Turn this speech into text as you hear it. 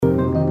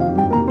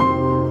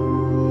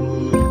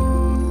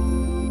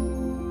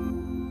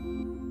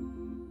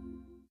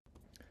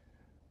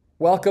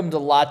Welcome to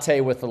Latte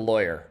with a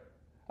Lawyer,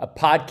 a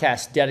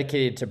podcast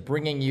dedicated to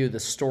bringing you the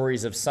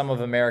stories of some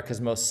of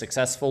America's most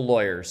successful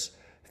lawyers,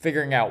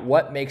 figuring out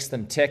what makes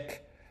them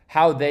tick,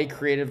 how they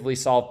creatively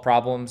solve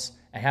problems,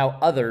 and how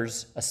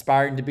others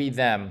aspiring to be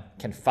them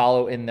can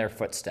follow in their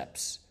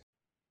footsteps.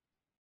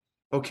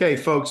 Okay,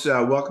 folks,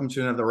 welcome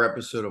to another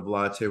episode of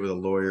Latte with a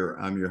Lawyer.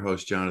 I'm your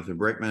host, Jonathan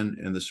Brickman,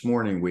 and this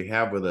morning we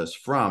have with us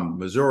from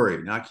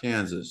Missouri, not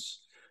Kansas,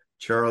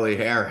 Charlie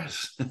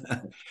Harris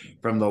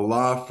from the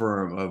law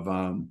firm of,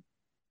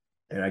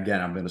 and again,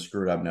 I'm going to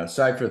screw it up now,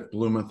 Seifert,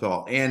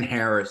 Blumenthal, and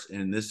Harris,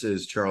 and this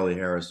is Charlie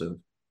Harris of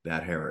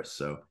That Harris.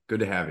 So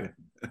good to have you.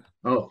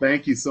 Oh,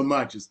 thank you so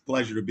much. It's a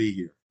pleasure to be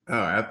here.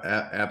 Oh,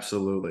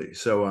 absolutely.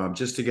 So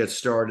just to get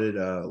started,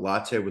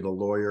 Latte with a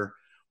Lawyer,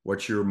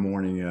 what's your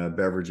morning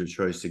beverage of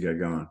choice to get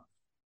going?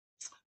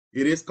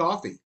 It is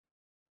coffee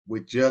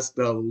with just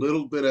a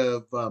little bit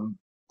of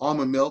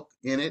almond milk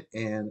in it,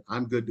 and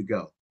I'm good to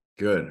go.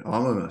 Good.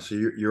 Almond. So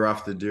you're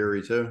off the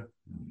dairy too?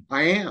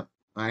 I am.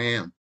 I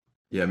am.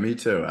 Yeah, me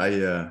too.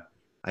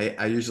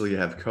 I usually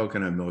have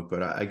coconut milk,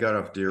 but I got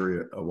off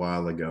dairy a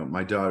while ago.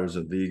 My daughter's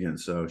a vegan,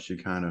 so she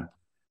kind of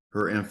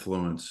her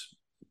influence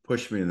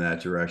pushed me in that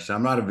direction.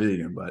 I'm not a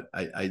vegan, but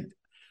I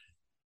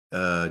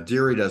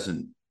dairy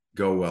doesn't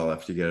go well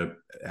after you get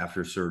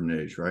after a certain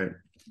age, right?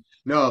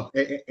 No,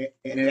 and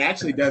it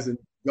actually doesn't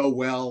go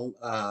well,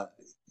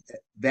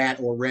 that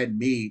or red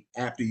meat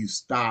after you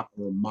stop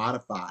or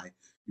modify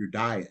your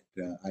diet.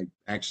 I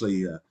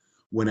actually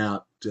went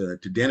out to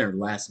dinner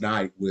last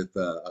night with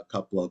a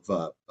couple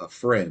of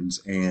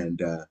friends and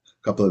a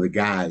couple of the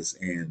guys,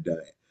 and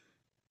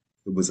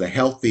it was a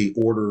healthy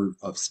order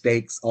of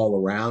steaks all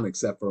around,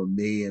 except for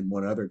me and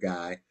one other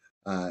guy.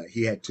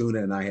 He had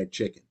tuna and I had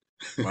chicken,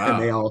 and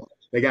Wow.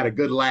 they got a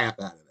good laugh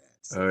out of that.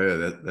 Oh So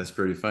yeah, that's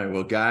pretty funny.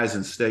 Well, guys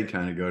and steak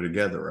kind of go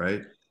together,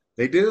 right?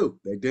 they do,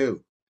 they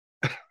do.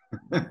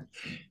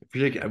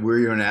 Were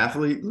you an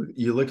athlete?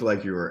 You looked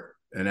like you were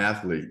an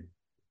athlete.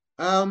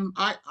 I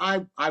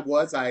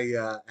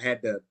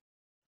had the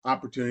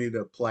opportunity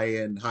to play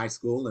in high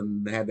school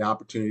and had the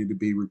opportunity to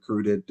be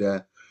recruited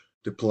to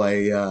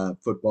play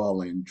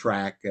football and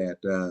track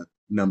at a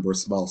number of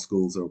small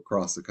schools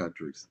across the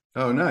country.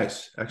 Oh,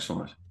 nice.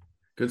 Excellent.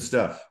 Good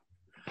stuff.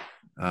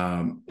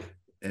 Um,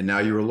 and now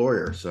you're a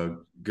lawyer,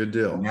 so good And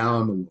deal. now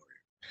I'm a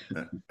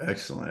lawyer.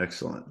 Excellent,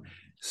 excellent.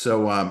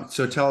 So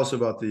tell us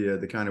about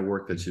the kind of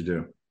work that you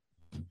do.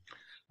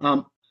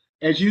 Um,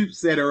 as you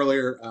said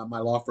earlier, my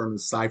law firm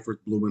is Seifert,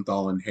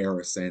 Blumenthal, and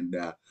Harris, and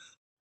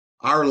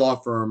our law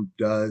firm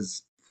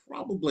does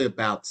probably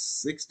about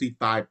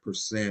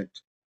 65%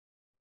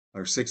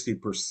 or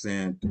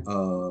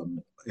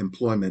 60%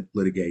 employment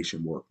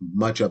litigation work,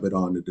 much of it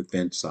on the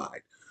defense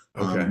side.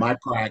 Okay. My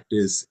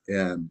practice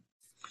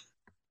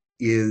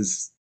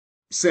is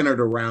centered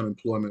around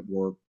employment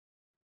work,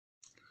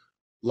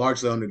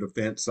 largely on the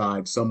defense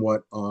side,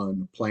 somewhat on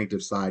the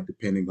plaintiff side,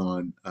 depending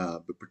on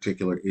the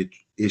particular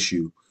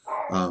issue.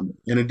 And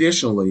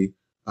additionally,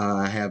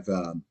 I have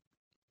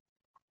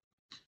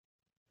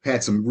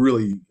had some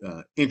really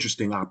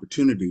interesting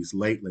opportunities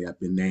lately. I've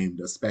been named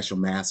a special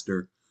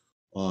master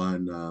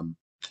on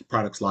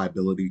products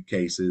liability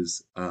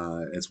cases,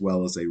 as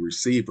well as a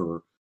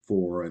receiver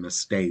for an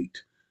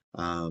estate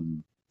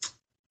um,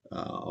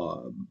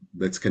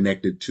 that's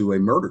connected to a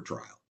murder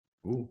trial.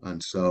 Ooh.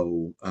 And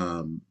so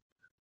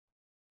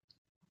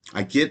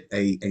I get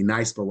a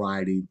nice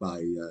variety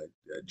by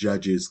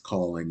judges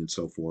calling and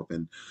so forth.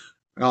 And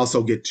I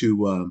also get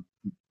to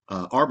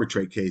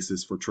arbitrate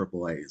cases for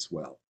AAA as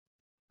well.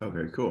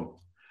 Okay,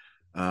 cool.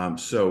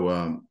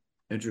 So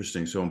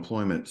interesting. So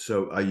employment.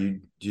 So are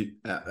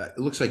it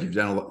looks like you've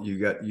done a lot, you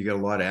got a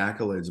lot of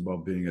accolades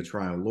about being a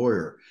trial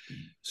lawyer.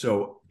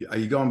 So are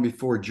you going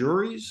before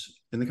juries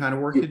in the kind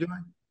of work you're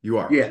doing? You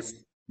are. Yes,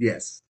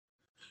 yes.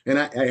 And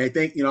I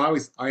think, I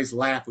always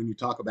laugh when you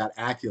talk about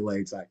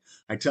accolades.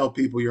 I tell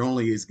people you're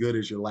only as good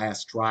as your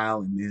last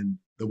trial and then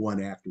the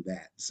one after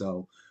that.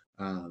 So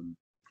um,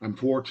 I'm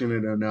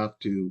fortunate enough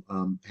to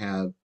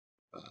have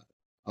uh,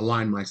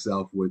 aligned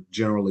myself with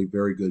generally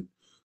very good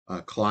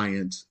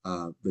clients.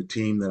 The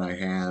team that I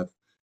have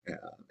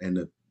and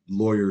the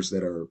lawyers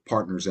that are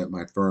partners at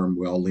my firm,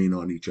 we all lean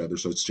on each other.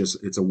 So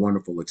it's a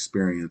wonderful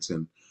experience.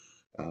 And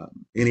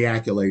any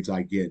accolades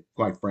I get,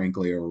 quite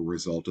frankly, are a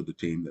result of the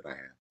team that I have.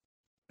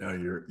 No,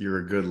 you're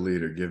a good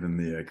leader, giving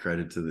the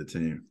credit to the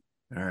team.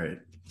 All right.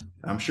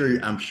 I'm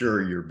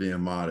sure you're being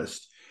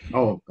modest.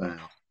 Oh,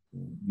 wow.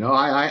 No,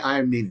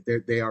 I mean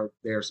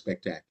they're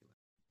spectacular.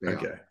 They are.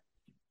 Okay.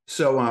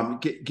 So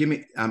give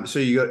me so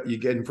you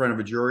get in front of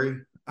a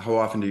jury. How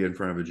often do you get in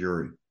front of a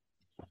jury?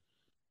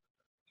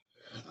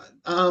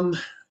 Um,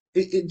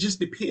 it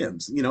just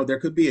depends. There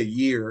could be a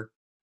year.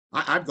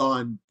 I've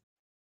gone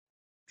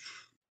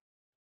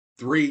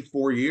 3,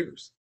 4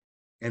 years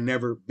and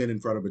never been in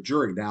front of a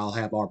jury. Now I'll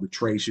have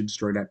arbitrations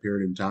during that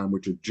period in time,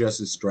 which are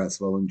just as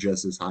stressful and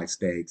just as high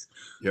stakes.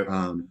 Yep.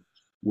 Um,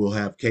 we'll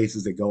have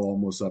cases that go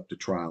almost up to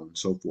trial and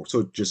so forth. So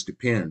it just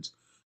depends.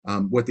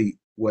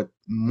 What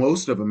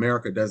most of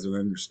America doesn't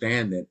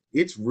understand that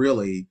it's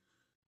really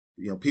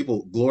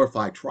people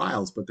glorify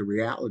trials, but the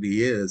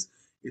reality is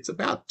it's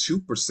about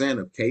 2%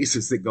 of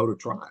cases that go to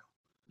trial.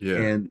 Yeah.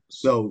 And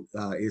so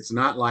it's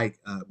not like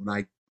when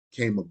I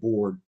came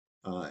aboard,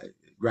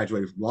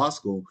 graduated from law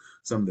school,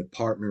 some of the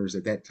partners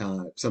at that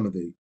time, some of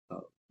the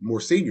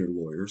more senior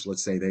lawyers,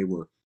 let's say they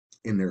were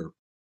in their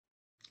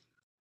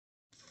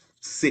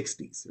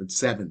 60s or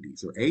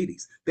 70s or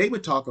 80s, they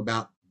would talk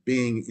about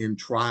being in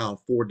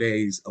trial 4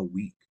 days a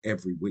week,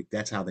 every week.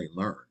 That's how they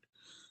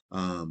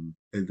learned,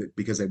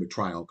 because they would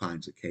try all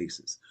kinds of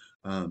cases.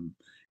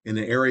 In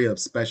the area of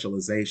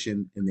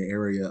specialization, in the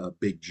area of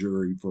big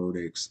jury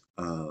verdicts,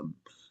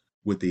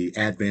 with the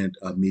advent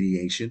of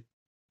mediation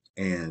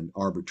and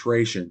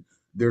arbitration,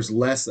 there's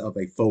less of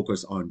a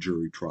focus on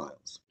jury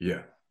trials.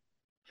 Yeah.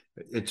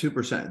 At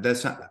 2%,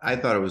 that's not, I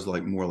thought it was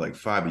like more like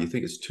 5, but you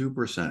think it's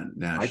 2%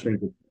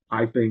 nationally?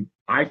 I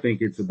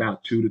think it's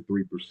about 2 to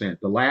 3%.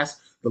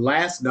 The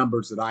last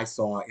numbers that I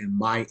saw in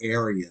my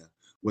area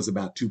was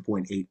about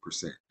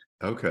 2.8%.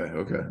 Okay.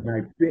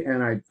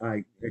 And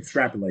I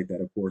extrapolate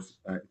that, of course,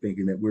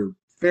 thinking that we're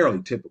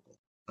fairly typical.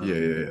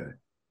 Yeah.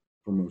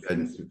 For most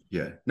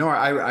yeah. No,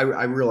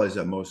 I realize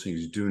that most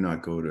things do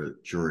not go to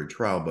jury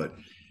trial, but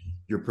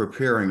you're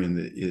preparing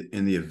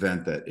in the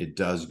event that it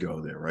does go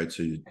there, right?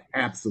 So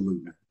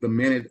absolutely. The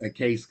minute a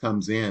case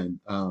comes in,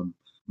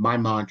 my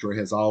mantra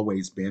has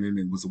always been, and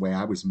it was the way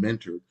I was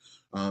mentored,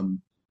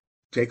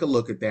 take a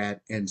look at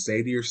that and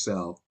say to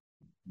yourself,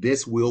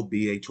 this will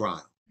be a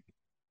trial.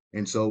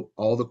 And so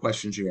all the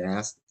questions you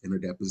ask in a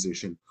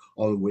deposition,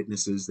 all the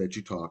witnesses that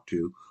you talk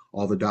to,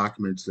 all the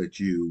documents that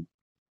you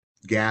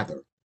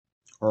gather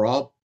are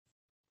all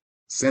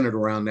centered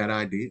around that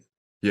idea.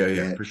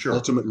 Yeah, for sure.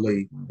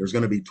 Ultimately, there's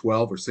going to be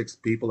 12 or 6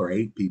 people or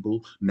 8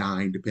 people,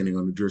 9, depending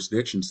on the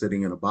jurisdiction,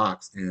 sitting in a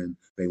box, and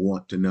they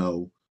want to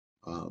know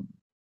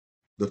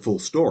the full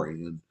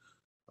story. And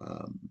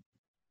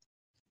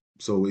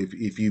so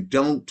if you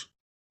don't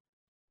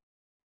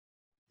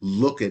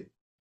look at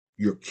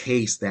your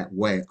case that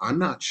way, I'm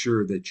not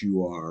sure that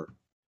you are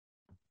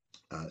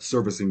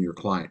servicing your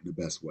client in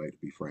the best way, to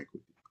be frank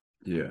with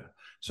you. Yeah.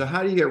 So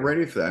how do you get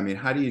ready for that? I mean,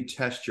 how do you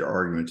test your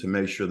argument to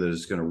make sure that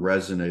it's going to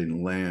resonate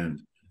and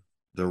land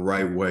the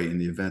right way in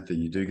the event that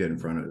you do get in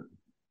front of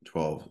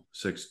 12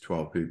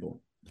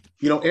 people?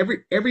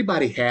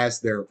 Everybody has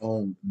their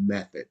own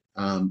method.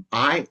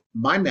 My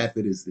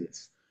method is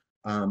this.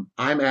 I'm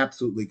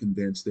absolutely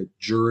convinced that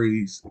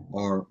juries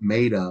are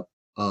made up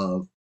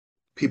of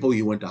people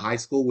you went to high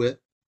school with,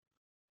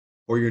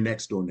 or your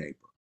next door neighbor,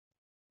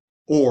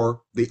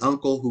 or the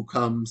uncle who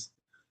comes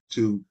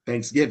to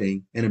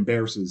Thanksgiving and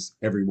embarrasses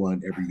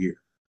everyone every year.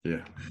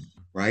 Yeah.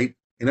 Right?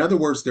 In other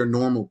words, they're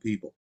normal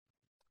people.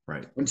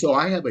 Right. And so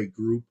I have a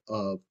group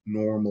of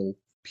normal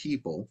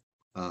people,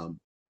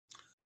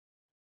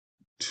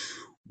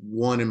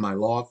 one in my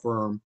law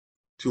firm,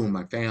 2 in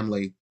my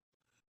family,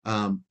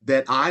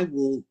 that I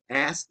will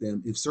ask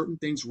them if certain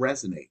things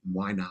resonate and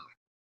why not.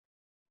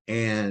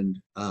 And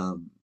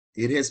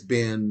it has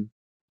been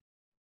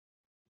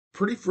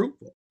pretty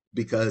fruitful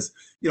because,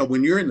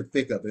 when you're in the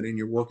thick of it and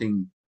you're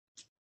working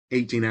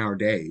 18-hour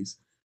days,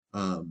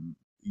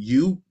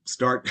 you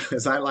start,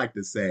 as I like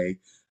to say,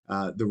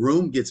 the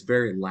room gets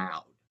very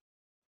loud.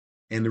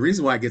 And the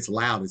reason why it gets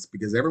loud is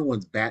because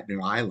everyone's batting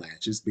their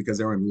eyelashes because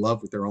they're in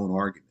love with their own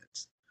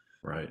arguments.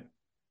 Right.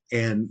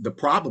 And the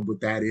problem with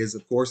that is,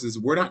 of course, is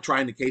we're not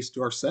trying the case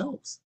to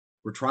ourselves.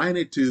 We're trying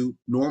it to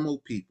normal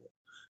people,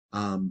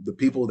 the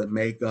people that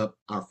make up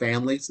our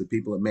families, the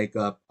people that make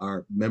up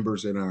our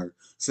members in our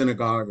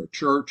synagogue or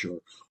church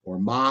or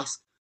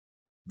mosque.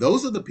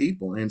 Those are the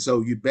people. And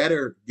so you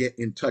better get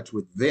in touch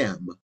with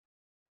them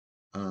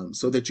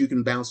so that you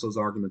can bounce those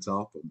arguments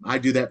off them. I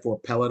do that for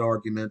appellate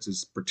arguments.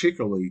 It's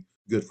particularly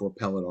good for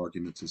appellate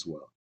arguments as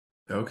well.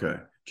 Okay.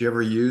 Do you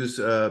ever use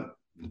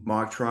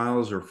mock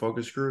trials or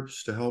focus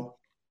groups to help?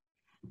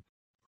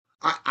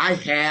 I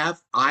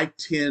have. I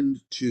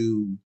tend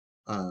to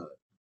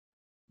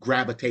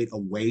gravitate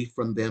away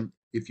from them,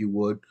 if you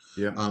would.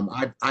 Yeah.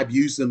 I've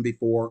used them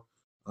before.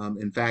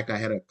 In fact, I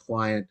had a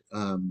client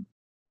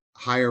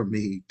hire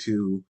me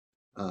to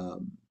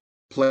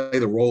play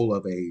the role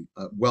of a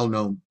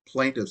well-known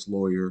plaintiff's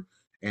lawyer,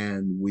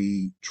 and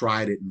we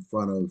tried it in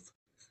front of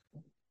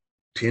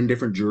 10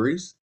 different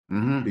juries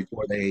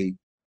before they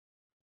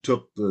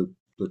took the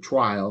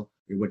trial.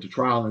 It went to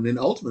trial, and then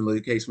ultimately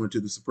the case went to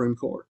the Supreme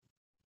Court.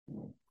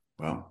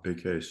 Wow,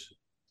 big case.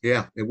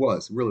 Yeah, it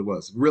was. It really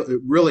was.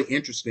 Really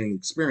interesting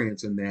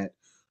experience in that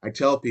I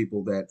tell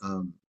people that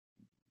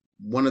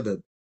one of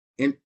the,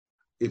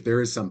 if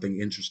there is something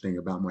interesting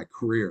about my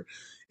career,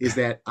 is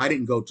that I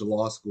didn't go to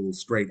law school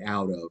straight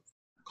out of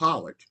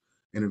college.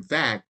 And in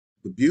fact,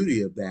 the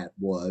beauty of that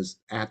was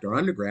after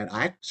undergrad,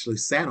 I actually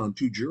sat on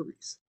 2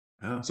 juries.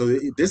 Oh. So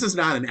this is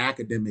not an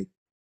academic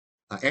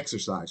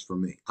exercise for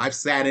me. I've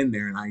sat in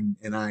there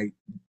and I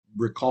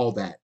recall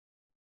that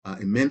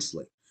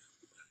immensely.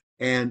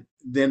 And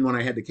then when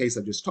I had the case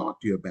I just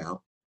talked to you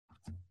about,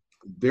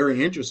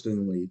 very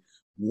interestingly,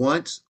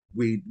 once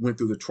we went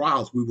through the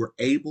trials, we were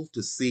able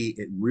to see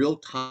in real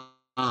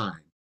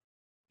time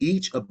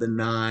each of the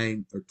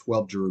 9 or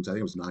 12 jurors, I think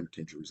it was 9 or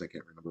 10 jurors, I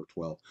can't remember,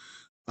 12,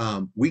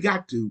 we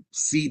got to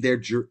see their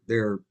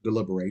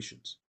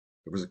deliberations.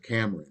 There was a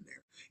camera in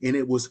there, and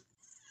it was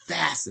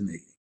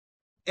fascinating.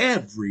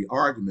 Every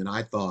argument,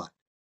 I thought,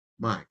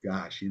 my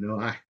gosh, maybe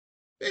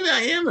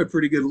I am a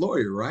pretty good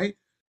lawyer, right?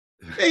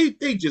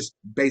 They just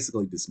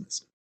basically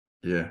dismissed it.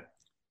 Yeah.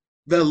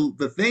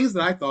 The things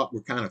that I thought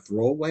were kind of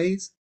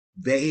throwaways,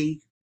 they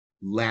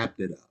lapped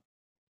it up.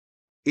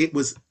 It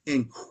was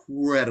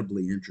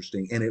incredibly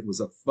interesting, and it was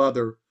a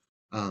further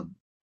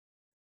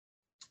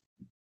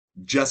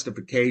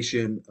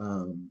justification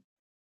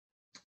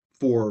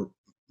for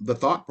the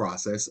thought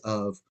process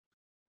of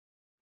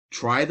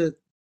try the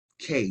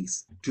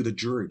case to the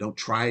jury. Don't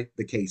try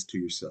the case to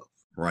yourself.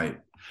 Right.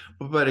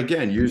 But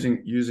again,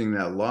 using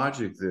that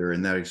logic there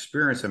and that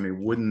experience, I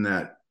mean, wouldn't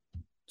that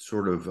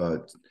sort of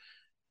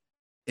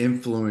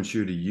influence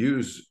you to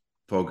use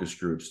focus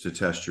groups to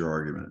test your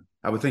argument?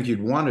 I would think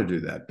you'd want to do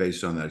that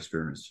based on that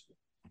experience.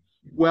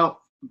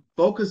 Well,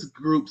 focus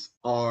groups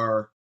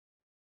are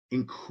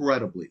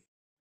incredibly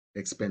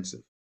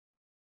expensive.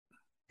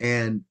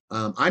 And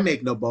I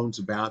make no bones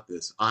about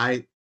this.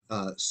 I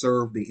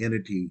serve the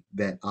entity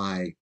that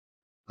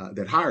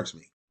that hires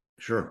me.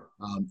 Sure.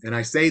 And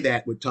I say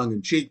that with tongue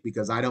in cheek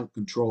because I don't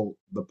control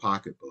the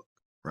pocketbook.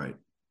 Right.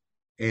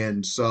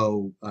 And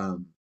so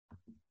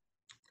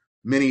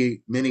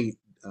many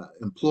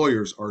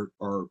employers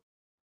are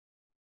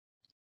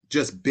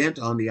just bent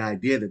on the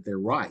idea that they're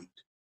right,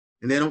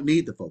 and they don't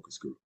need the focus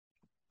group.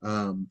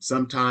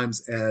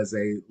 Sometimes as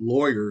a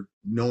lawyer,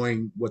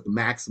 knowing what the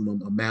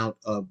maximum amount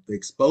of the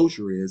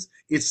exposure is,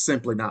 it's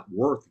simply not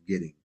worth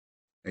getting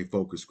a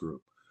focus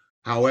group.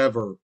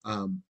 However,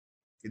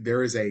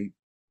 there is a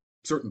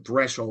certain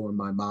threshold in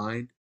my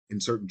mind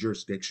in certain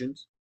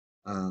jurisdictions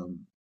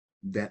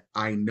that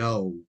I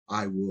know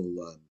I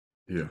will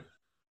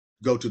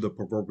go to the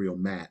proverbial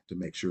mat to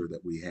make sure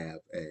that we have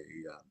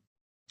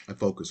a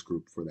focus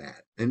group for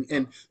that.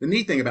 And the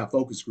neat thing about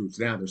focus groups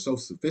now, they're so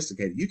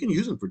sophisticated. You can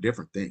use them for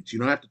different things. You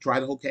don't have to try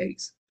the whole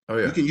case. Oh,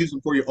 yeah. You can use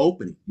them for your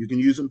opening. You can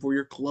use them for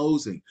your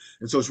closing.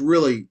 And so it's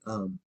really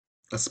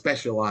a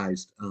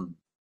specialized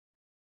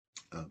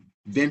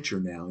venture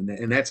now.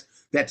 And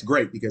that's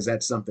great because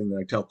that's something that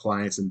I tell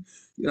clients, and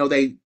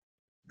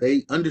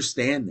they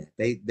understand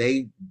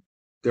that.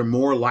 They're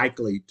more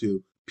likely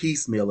to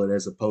piecemeal it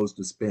as opposed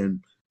to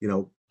spend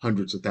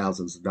hundreds of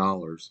thousands of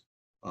dollars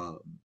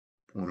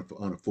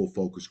on a full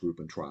focus group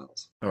and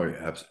trials. Oh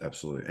yeah,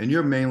 absolutely. And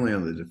you're mainly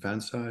on the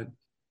defense side?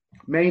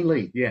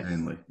 Mainly, yes.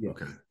 Mainly, yes.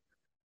 Okay.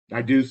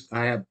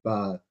 I have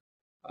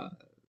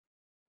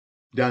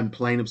done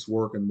plaintiff's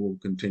work and will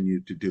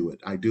continue to do it.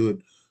 I do it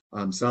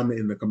some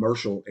in the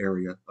commercial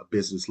area of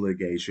business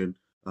litigation,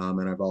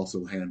 and I've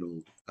also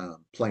handled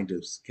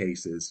plaintiff's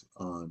cases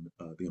on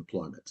the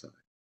employment side.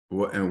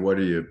 What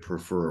do you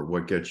prefer?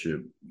 What gets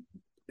you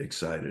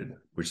excited?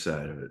 Which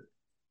side of it?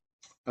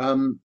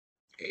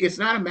 It's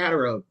not a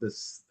matter of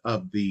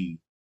the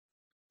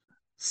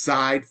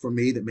side for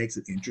me that makes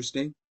it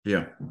interesting.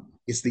 Yeah.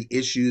 It's the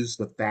issues,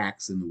 the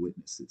facts, and the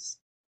witnesses.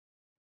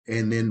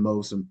 And then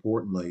most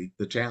importantly,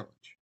 the challenge.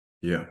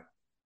 Yeah.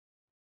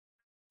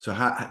 So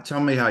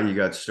tell me how you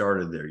got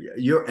started there.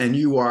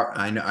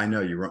 I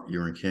know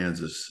you're in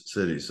Kansas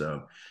City,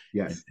 so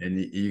yes. And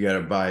you got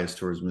a bias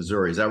towards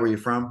Missouri. Is that where you're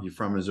from? You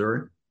from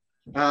Missouri?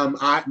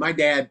 My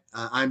dad,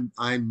 I'm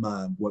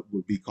what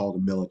would be called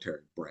a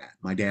military brat.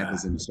 My dad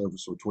was in the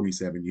service for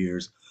 27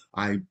 years.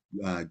 I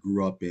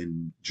grew up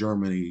in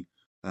Germany,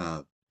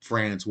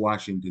 France,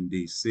 Washington,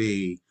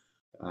 D.C.,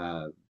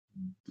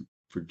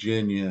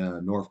 Virginia,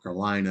 North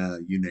Carolina,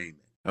 you name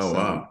it. Oh,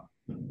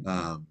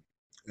 wow.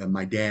 And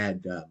my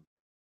dad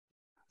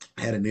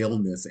had an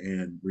illness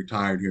and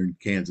retired here in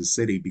Kansas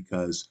City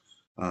because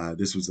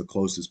this was the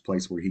closest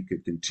place where he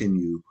could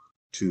continue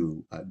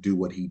to do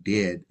what he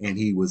did. And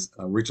he was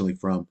originally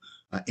from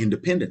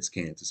Independence,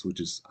 Kansas, which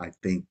is, I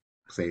think,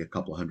 say a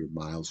couple 100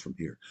 miles from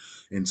here.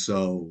 And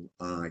so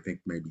I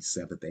think maybe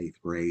 7th,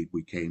 8th grade,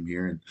 we came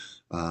here,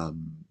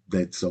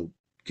 and so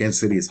Kansas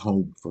City is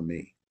home for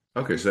me.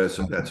 Okay, so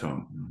that's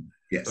home.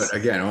 Yes. But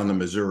again, on the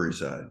Missouri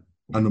side.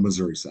 On the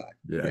Missouri side.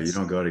 Yeah, yes. You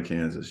don't go to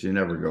Kansas. You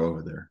never go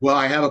over there. Well,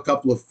 I have a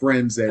couple of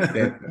friends that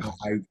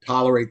I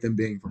tolerate them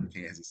being from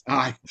Kansas.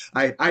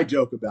 I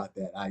joke about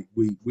that.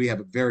 We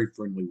have a very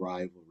friendly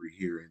rivalry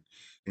here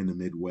in the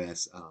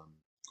Midwest.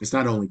 It's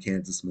not only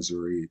Kansas,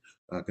 Missouri,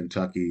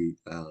 Kentucky,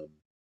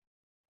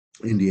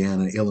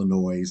 Indiana,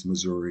 Illinois,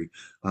 Missouri.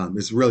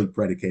 It's really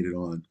predicated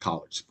on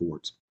college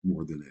sports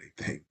more than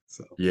anything.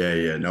 So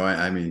yeah. No,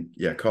 I mean,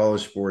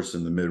 college sports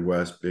in the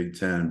Midwest, Big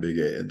Ten, Big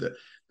A.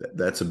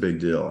 That's a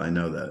big deal. I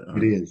know that.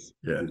 It is.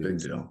 Yeah, big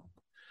deal.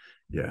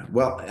 Yeah.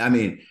 Well, I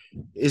mean,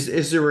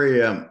 is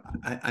there a?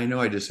 I know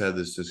I just had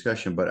this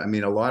discussion, but I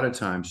mean, a lot of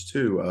times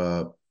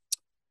too.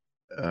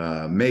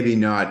 Maybe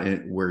not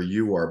where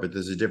you are, but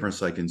there's a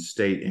difference, like in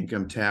state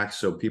income tax.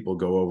 So people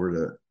go over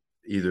to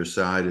either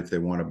side if they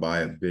want to buy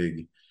a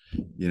big,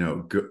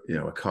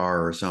 a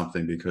car or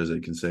something because they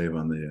can save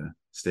on the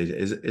state.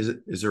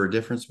 Is there a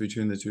difference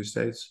between the two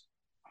states?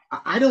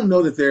 I don't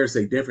know that there's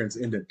a difference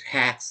in the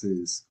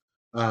taxes,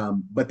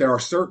 but there are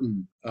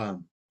certain uh,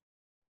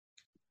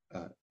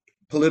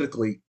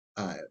 politically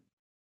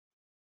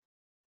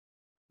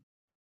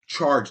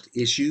charged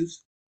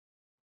issues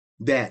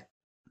that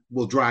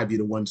will drive you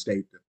to one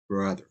state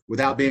or other.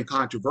 Without being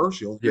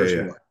controversial, Yeah, here's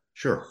yeah, what.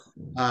 sure.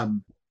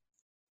 Um,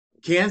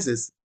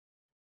 Kansas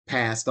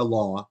passed a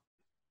law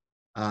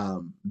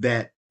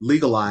that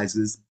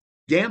legalizes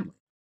gambling.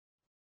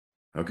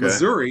 Okay.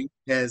 Missouri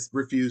has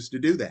refused to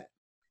do that.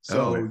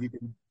 Oh, So you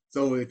can,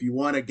 so if you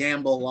want to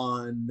gamble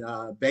on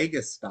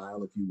Vegas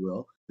style, if you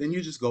will, then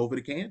you just go over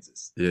to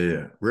Kansas. yeah,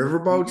 yeah.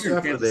 Riverboat Here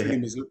in stuff, or Kansas City,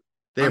 Missouri.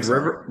 they I'm have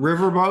sorry.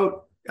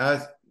 riverboat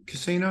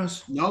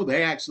casinos? No,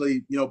 they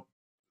actually,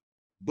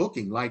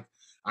 booking like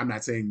I'm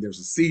not saying there's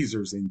a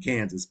Caesars in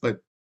Kansas, but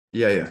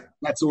Yeah, yeah.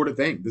 that sort of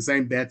thing. The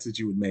same bets that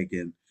you would make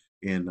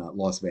in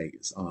Las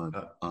Vegas Uh,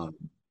 on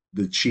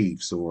the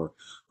Chiefs or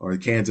the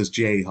Kansas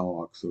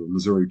Jayhawks or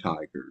Missouri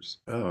Tigers.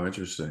 oh,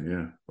 interesting.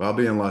 Yeah. Well, I'll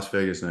be in Las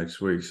Vegas next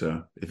week,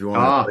 so if you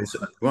want me to Ah, place,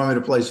 you want me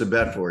to place a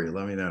bet for you,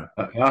 let me know.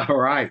 all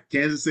right,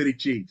 Kansas City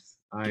Chiefs.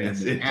 I am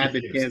Kansas an City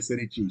avid Chiefs. Kansas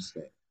City Chiefs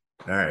fan.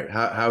 All right.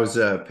 How's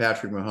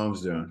Patrick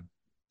Mahomes doing?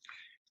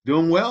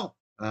 Doing well.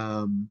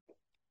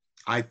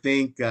 I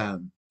think I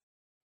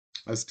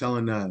was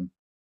telling a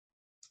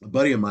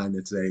buddy of mine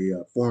that's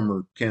a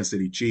former Kansas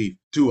City Chief,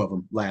 two of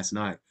them last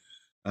night.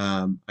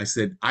 I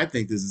said, I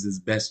think this is his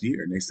best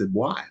year. And they said,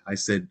 why? I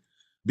said,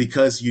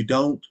 because you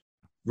don't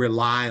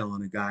rely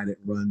on a guy that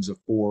runs a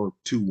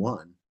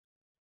 4-2-1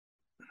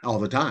 all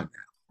the time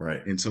now.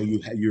 Right. And so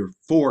you're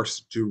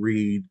forced to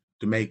read,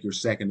 to make your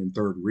second and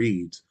third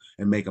reads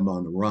and make them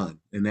on the run.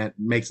 And that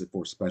makes it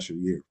for a special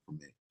year for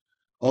me.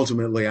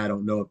 Ultimately, I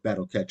don't know if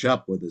that'll catch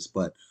up with us,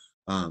 but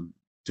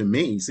to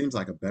me, he seems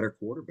like a better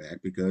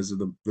quarterback because of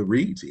the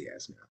reads he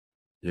has now.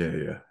 Yeah,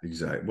 yeah,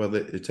 exactly. Well,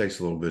 it takes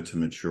a little bit to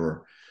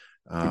mature.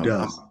 He Um, I'm,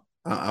 does.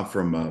 I'm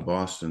from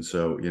Boston,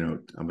 so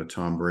I'm a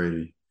Tom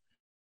Brady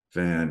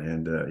fan,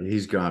 and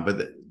he's gone. But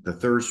the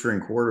third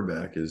string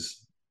quarterback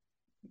is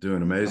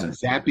doing amazing.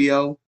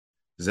 Zappio.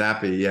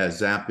 Zappy, yeah,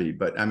 Zappy.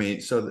 But I mean,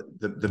 so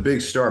the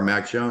big star,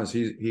 Mac Jones,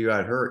 he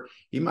got hurt.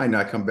 He might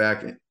not come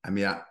back. I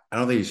mean, I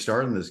don't think he's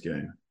starting this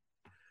game.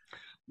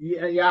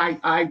 Yeah.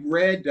 I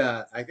read.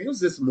 I think it was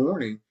this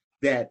morning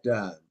that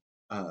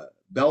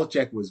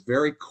Belichick was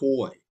very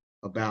coy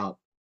about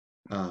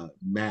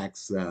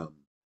Mac's uh,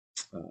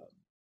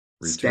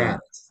 Return.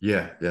 status,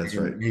 Yeah, that's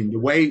right. and the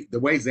way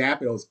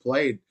Zappio's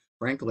played,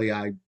 frankly,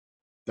 I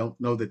don't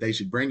know that they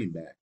should bring him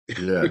back.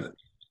 Yeah,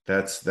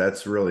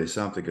 that's really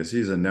something because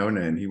he's a no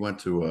name. He went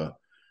to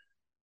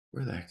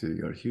where the heck did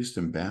he go?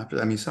 Houston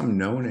Baptist. I mean, some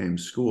no name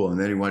school, and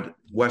then he went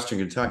Western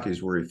Kentucky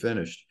is where he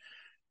finished.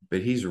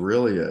 But he's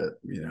really a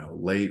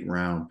late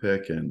round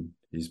pick, and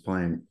he's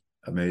playing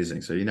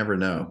amazing. So you never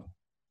know.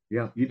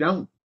 Yeah, you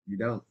don't.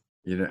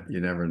 You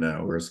never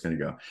know where it's going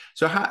to go.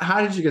 So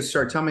how did you get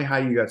started? Tell me how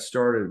you got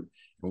started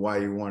and why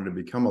you wanted to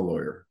become a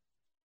lawyer.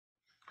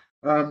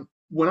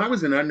 When I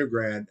was an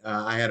undergrad,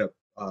 I had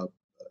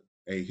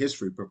a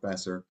history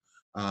professor.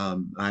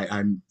 I'm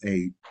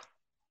a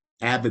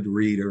avid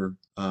reader,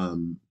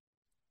 and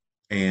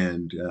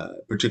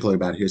particularly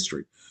about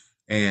history.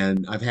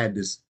 And I've had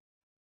this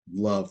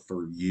love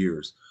for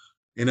years.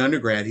 In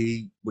undergrad,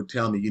 he would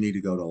tell me, "You need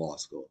to go to law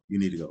school. You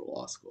need to go to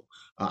law school."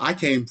 I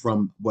came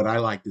from what I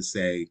like to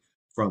say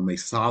from a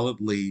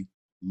solidly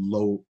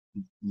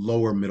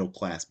lower middle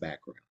class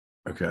background.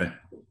 Okay.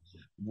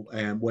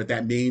 And what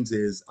that means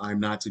is I'm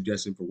not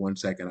suggesting for one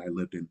second I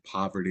lived in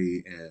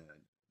poverty, and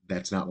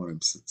that's not what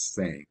I'm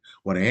saying.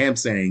 What I am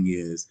saying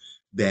is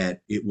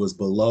that it was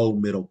below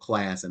middle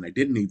class, and I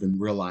didn't even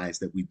realize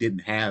that we didn't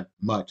have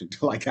much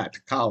until I got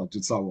to college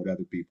and saw what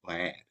other people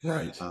had.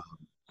 Right. Um,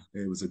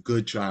 it was a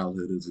good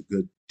childhood, it was a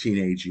good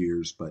teenage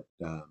years, but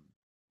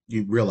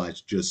you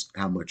realize just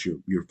how much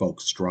your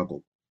folks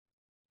struggled.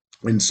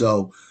 And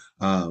so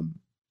um,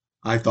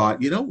 I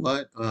thought, you know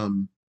what?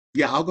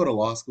 Yeah, I'll go to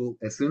law school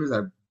as soon as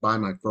I buy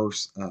my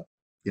first,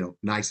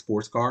 nice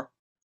sports car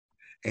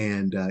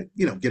and,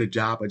 get a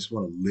job. I just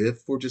want to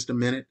live for just a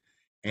minute.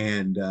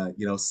 And,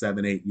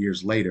 7, 8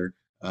 years later,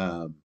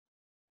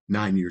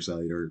 9 years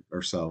later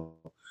or so,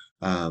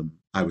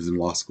 I was in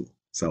law school.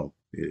 So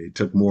it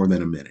took more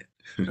than a minute.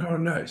 Oh,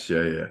 nice.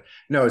 Yeah, yeah.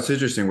 No, it's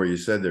interesting what you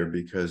said there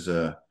because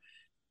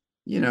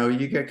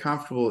you get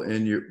comfortable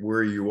in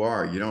where you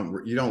are. You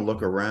don't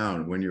look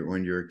around when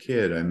you're a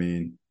kid. I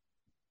mean,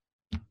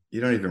 you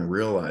don't even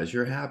realize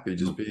you're happy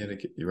just being a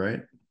kid,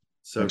 right?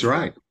 So That's true.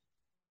 right.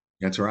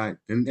 That's right.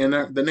 And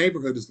the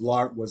neighborhood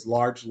was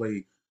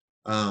largely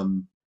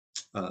um,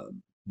 uh,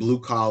 blue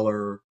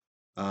collar,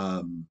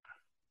 um,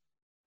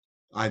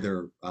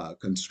 either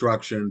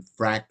construction,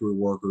 factory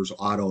workers,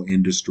 auto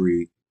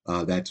industry.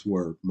 That's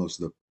where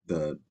most of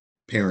the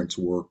parents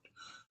worked.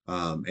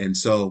 And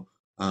so,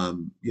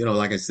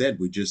 like I said,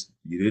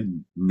 you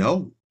didn't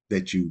know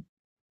that you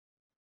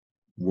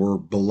were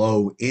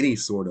below any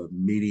sort of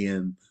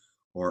median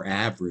or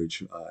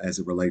average as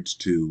it relates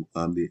to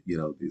the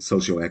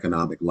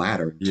socioeconomic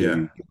ladder until Yeah,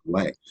 you get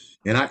away.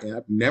 And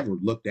I've never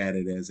looked at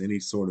it as any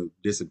sort of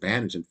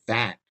disadvantage. In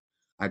fact,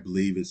 I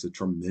believe it's a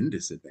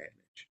tremendous advantage.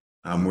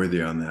 I'm with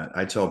you on that.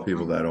 I tell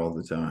people Um, that all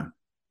the time.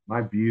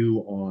 my view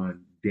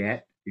on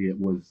debt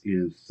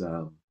is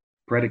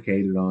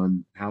predicated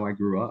on how I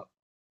grew up.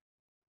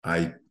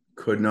 I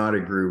could not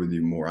agree with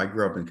you more. I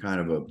grew up in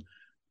kind of a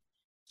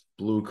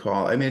blue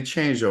collar. I mean, it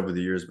changed over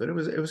the years, but it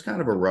was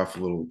kind of a rough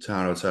little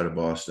town outside of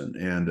Boston,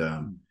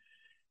 and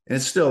it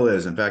still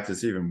is. In fact,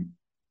 it's even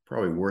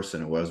probably worse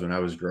than it was when I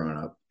was growing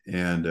up.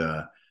 And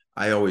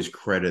I always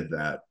credit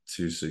that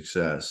to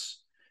success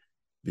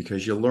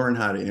because you learn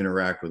how to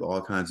interact with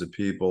all kinds of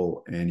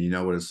people, and you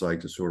know what it's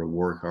like to sort of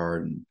work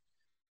hard and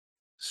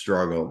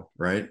struggle,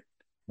 right?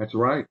 That's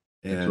right.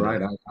 That's And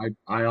right.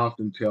 I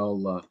often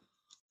tell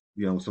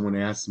someone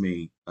asks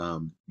me,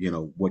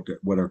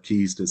 what are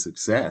keys to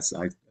success?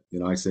 I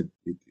said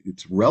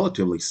it's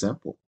relatively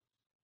simple.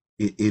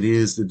 It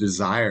is the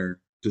desire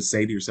to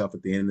say to yourself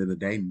at the end of the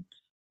day,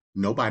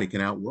 nobody can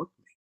outwork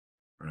me.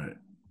 right.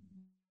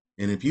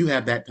 And if you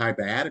have that type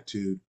of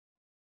attitude,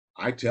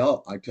 I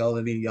tell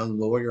any young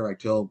lawyer, I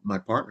tell my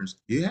partners,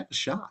 you have a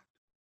shot.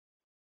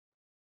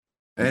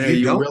 If And are you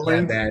you don't have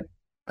willing? that,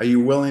 Are you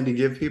willing to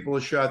give people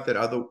a shot that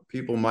other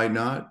people might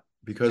not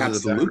because of the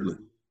absolutely,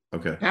 background?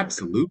 Okay.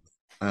 absolutely.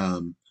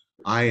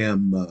 I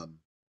am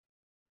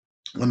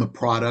I'm a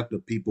product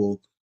of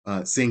people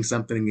seeing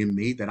something in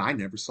me that I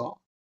never saw.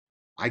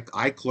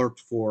 I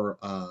clerked for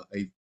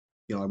I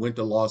went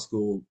to law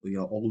school,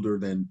 older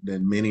than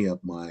many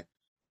of my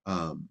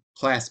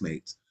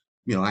classmates.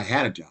 I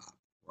had a job,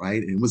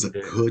 right? And it was a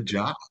Yeah. good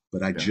job,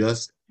 but I Yeah.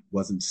 just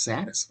wasn't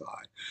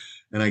satisfied.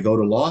 And I go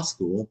to law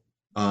school,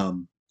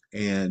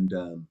 and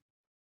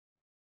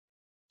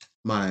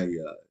my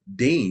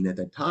dean at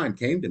that time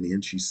came to me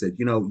and she said,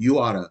 you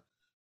ought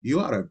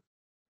to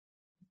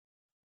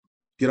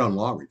get on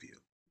law review.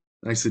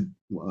 And I said,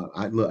 well,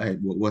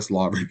 what's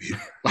law review?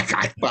 Like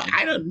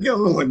I don't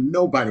know,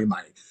 nobody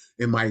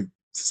in my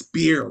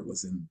sphere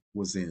was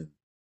in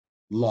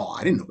law.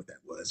 I didn't know what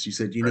that was. She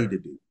said, you Right. need to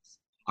do this.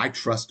 I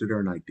trusted her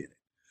and I did it.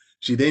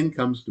 She then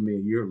comes to me a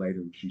year later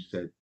and she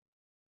said,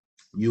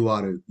 you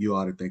ought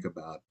to think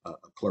about a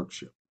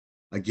clerkship.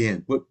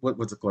 Again,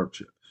 what's a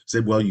clerkship?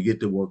 Said, well, you get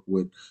to work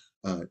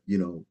uh, you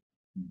know,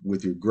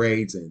 with your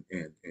grades and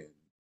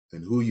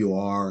who you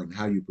are and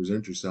how you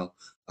present yourself.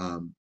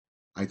 Um,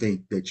 I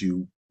think that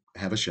you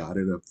have a shot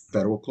at a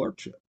federal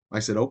clerkship. I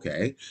said,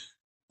 okay.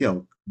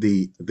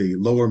 The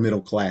lower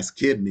middle class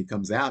kid in me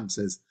comes out and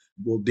says,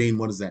 well, Dean,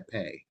 what does that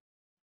pay?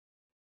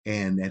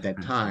 And at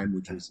that time,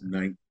 which was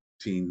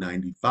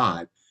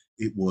 1995,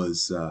 it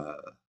was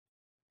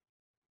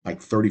like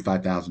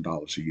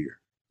 $35,000 a year.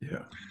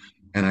 Yeah.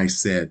 And I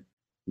said,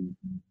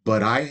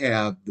 but I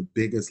have the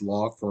biggest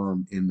law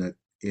firm in the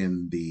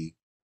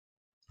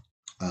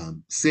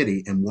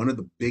city and one of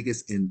the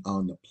biggest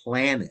on the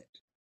planet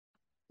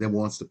that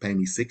wants to pay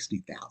me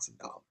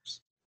 $60,000.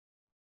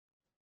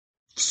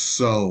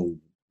 So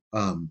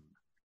um,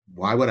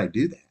 why would I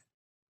do that?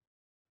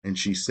 And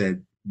she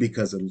said,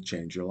 because it'll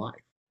change your life.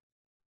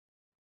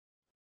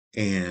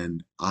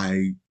 And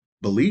I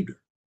believed her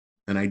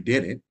and I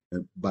did it.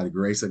 By the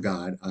grace of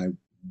God, I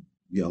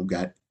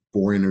got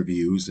 4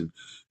 interviews and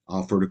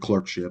offered a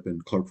clerkship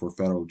and clerked for a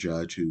federal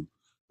judge who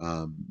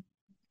um,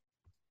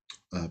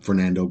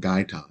 Fernando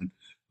Gaitan,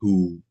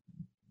 who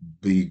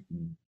be,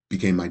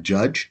 became my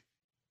judge,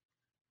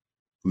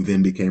 who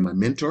then became my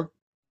mentor,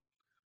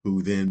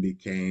 who then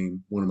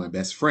became one of my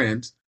best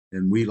friends.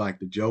 And we like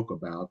to joke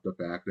about the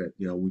fact that,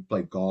 we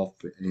played golf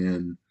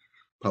in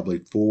probably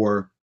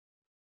four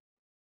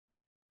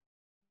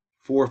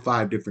or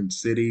five different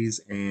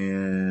cities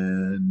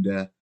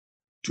and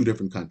 2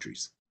 different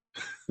countries.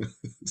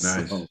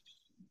 Nice. So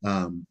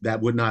that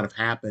would not have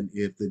happened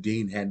if the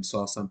dean hadn't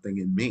saw something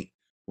in me.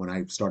 When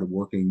I started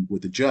working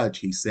with the judge,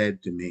 he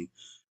said to me,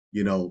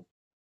 you know,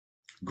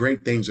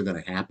 great things are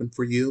going to happen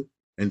for you.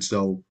 And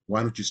so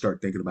why don't you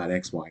start thinking about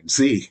X, Y, and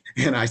Z?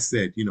 And I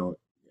said,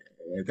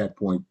 at that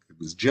point, it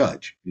was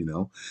judge,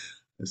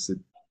 I said,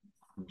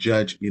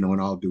 judge, in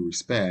all due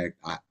respect,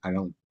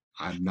 I'm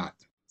not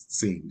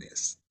seeing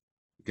this.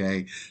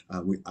 Okay.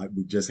 We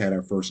just had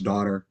our first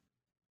daughter,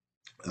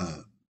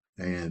 uh,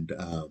 and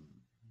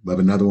we have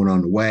another one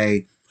on the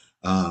way.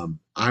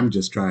 I'm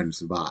just trying to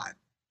survive.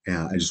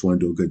 I just want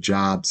to do a good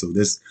job. So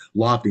this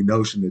lofty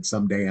notion that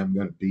someday I'm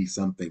going to be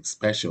something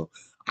special,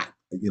 I,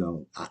 you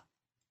know, I,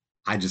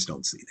 I just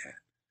don't see that.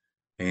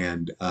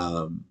 And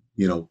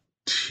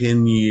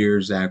 10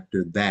 years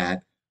after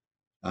that,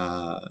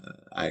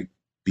 I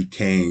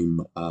became,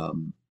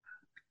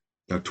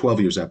 12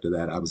 years after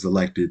that, I was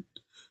elected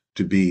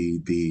to be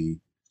the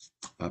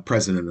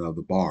president of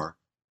the bar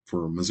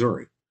for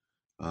Missouri.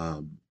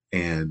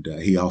 And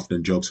he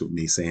often jokes with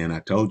me saying, I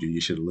told you, you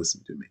should have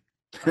listened to me.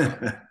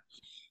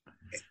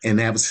 And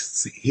that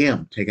was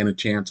him taking a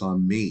chance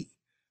on me,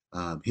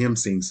 him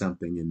seeing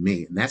something in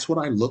me. And that's what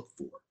I look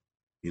for.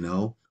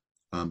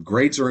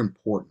 Grades are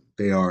important.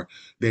 They are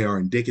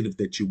indicative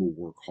that you will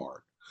work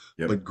hard.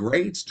 Yep. But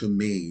grades to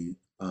me,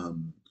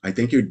 I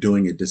think you're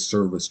doing a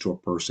disservice to a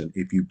person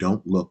if you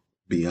don't look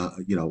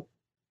beyond,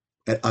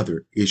 at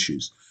other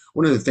issues.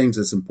 One of the things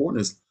that's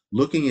important is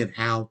looking at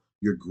how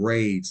your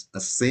grades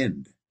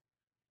ascend.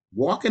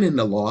 Walking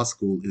into law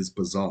school is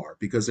bizarre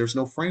because there's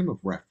no frame of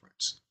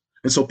reference.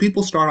 And so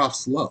people start off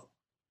slow.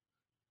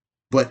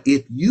 But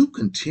if you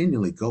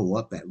continually go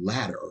up that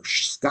ladder or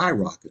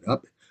skyrocket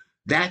up,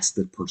 that's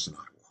the person I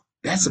want.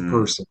 That's the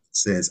person that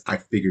says, I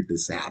figured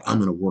this out. I'm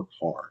going to work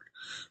hard.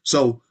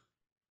 So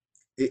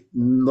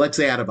let's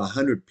say out of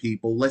 100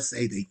 people, let's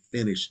say they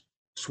finish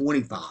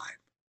 25,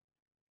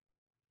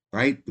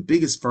 right? The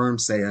biggest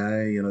firms say,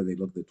 they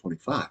looked at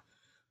 25.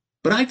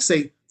 But I'd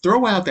say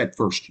throw out that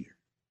first year.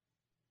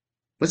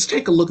 Let's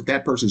take a look at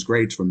that person's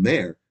grades from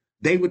there.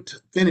 They would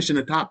finish in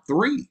the top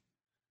 3.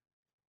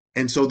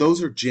 And so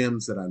those are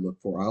gems that I look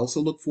for. I also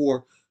look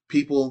for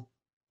people.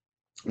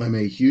 I'm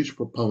a huge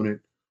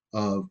proponent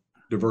of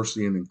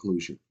diversity and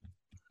inclusion.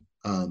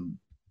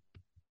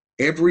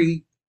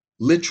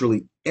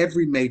 Literally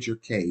every major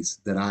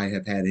case that I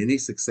have had any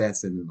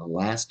success in the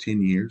last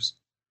 10 years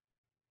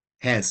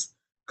has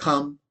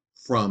come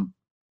from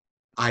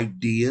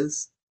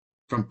ideas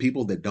from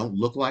people that don't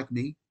look like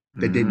me,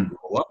 that didn't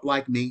grow up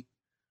like me.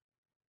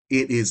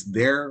 It is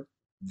their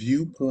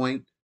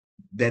viewpoint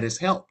that has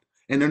helped.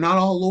 And they're not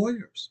all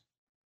lawyers.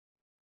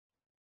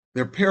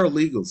 They're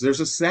paralegals. There's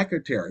a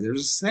secretary.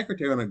 There's a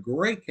secretary on a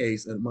great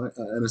case, and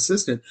an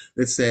assistant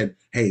that said,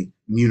 hey,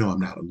 I'm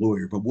not a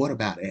lawyer, but what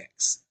about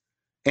X?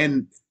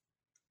 And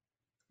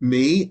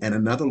me and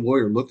another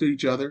lawyer looked at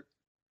each other,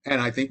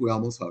 and I think we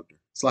almost hugged her.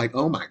 It's like,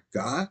 oh my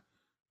God,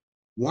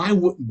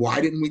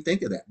 why didn't we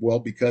think of that? Well,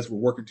 because we're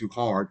working too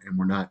hard and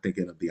we're not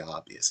thinking of the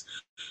obvious.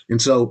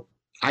 And so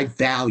I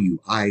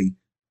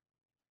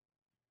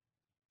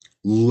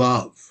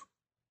love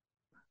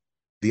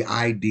the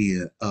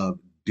idea of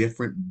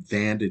different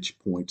vantage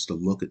points to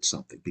look at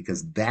something,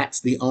 because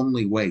that's the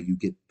only way you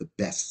get the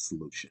best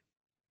solution.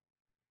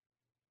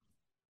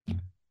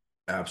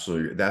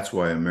 Absolutely. That's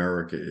why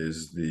America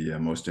is the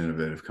most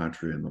innovative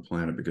country on the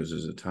planet, because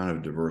there's a ton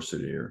of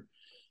diversity here.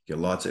 You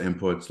get lots of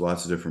inputs,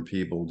 lots of different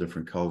people,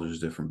 different cultures,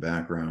 different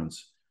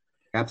backgrounds.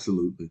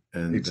 Absolutely.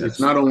 And it's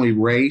not only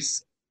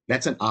race,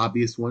 that's an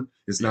obvious one.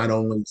 It's not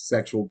only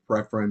sexual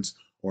preference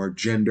or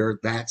gender,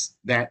 that's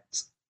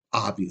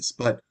obvious.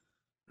 But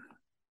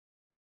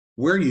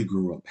where you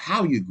grew up,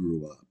 how you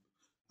grew up,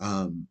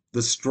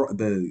 the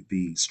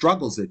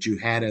struggles that you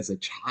had as a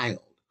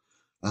child,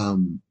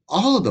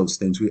 all of those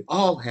things. We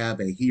all have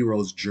a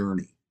hero's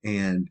journey,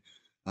 and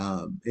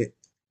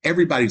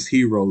everybody's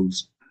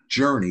hero's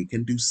journey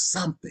can do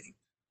something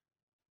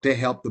to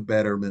help the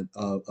betterment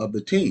of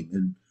the team.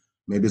 And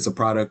maybe it's a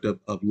product of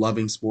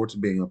loving sports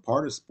and being a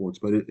part of sports,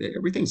 but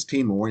everything's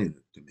team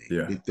oriented to me.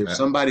 Yeah. If there's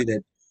somebody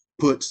that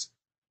puts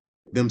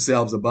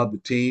themselves above the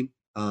team,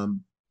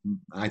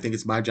 I think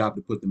it's my job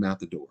to put them out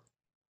the door.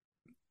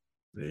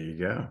 There you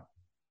go.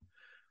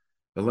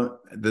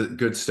 The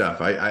good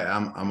stuff.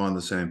 I'm on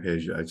the same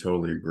page. I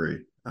totally agree.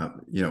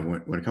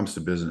 When it comes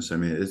to business, I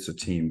mean, it's a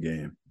team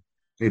game.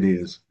 It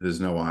is. There's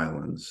no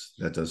islands.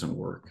 That doesn't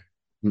work.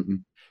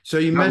 Mm-mm. So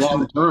you Not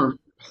mentioned long term.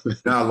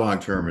 not long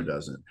term. It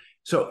doesn't.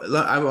 So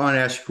I want to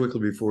ask you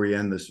quickly before we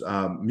end this.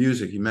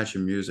 Music. You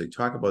mentioned music.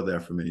 Talk about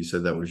that for me. You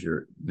said that was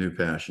your new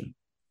passion.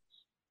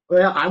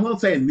 Well, I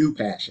won't say a new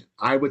passion.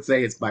 I would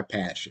say it's my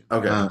passion.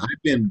 Okay.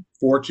 I've been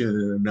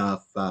fortunate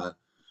enough. I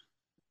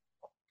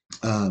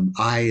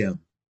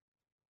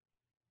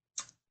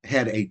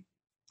had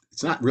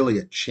it's not really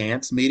a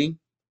chance meeting,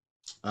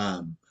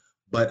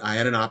 but I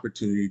had an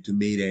opportunity to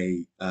meet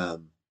a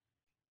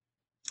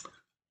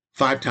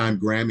 5-time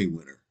Grammy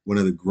winner, one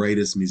of the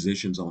greatest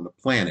musicians on the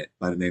planet,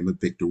 by the name of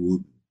Victor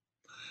Wooten.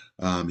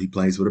 He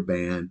plays with a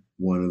band,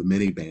 one of the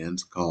many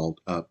bands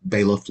called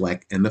Bela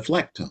Fleck and the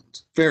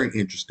Flecktones. Very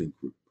interesting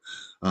group.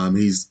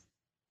 He's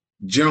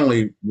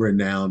generally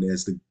renowned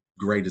as the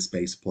greatest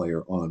bass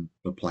player on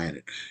the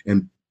planet.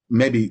 And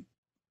maybe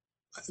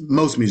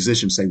most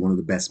musicians say one of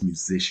the best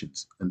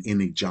musicians in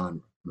any genre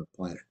on the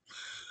planet.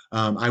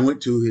 I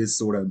went to his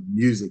sort of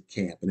music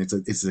camp, and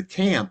it's a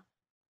camp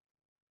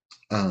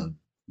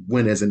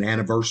went as an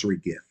anniversary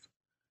gift.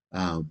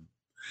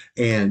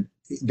 And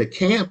the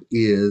camp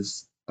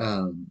is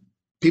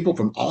people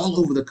from all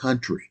over the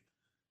country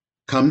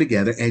come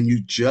together, and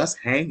you just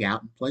hang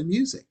out and play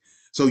music.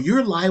 So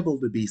you're liable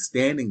to be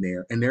standing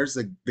there, and there's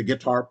the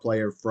guitar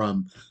player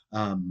from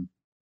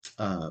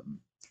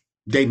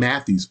Dave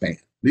Matthews Band.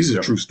 These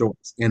are true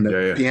stories. And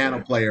the piano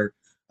player,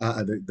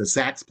 the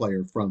sax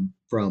player from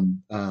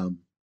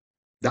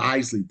the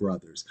Isley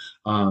Brothers.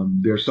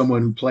 There's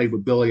someone who played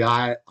with Billy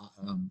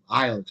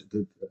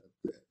Eilish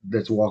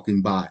that's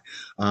walking by.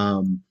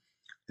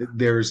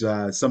 There's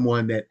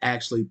someone that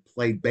actually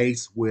played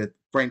bass with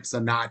Frank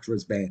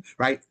Sinatra's band,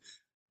 right?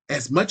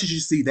 As much as you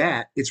see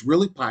that, it's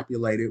really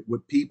populated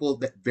with people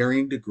that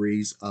varying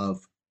degrees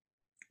of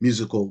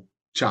musical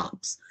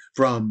chops.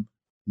 From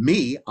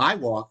me, I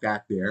walked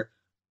out there,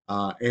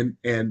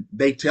 and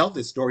they tell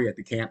this story at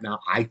the camp.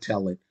 Now I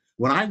tell it.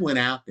 When I went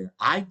out there,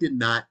 I did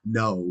not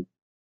know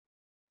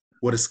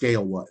what a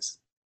scale was.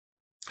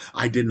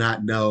 I did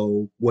not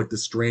know what the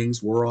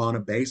strings were on a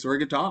bass or a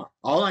guitar.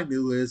 All I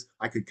knew is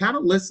I could kind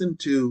of listen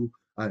to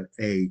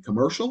a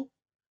commercial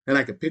and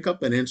I could pick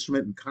up an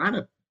instrument and kind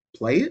of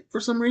play it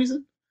for some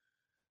reason.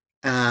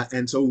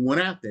 And so we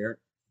went out there,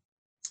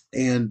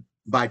 and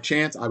by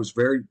chance, I was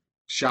very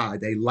shy.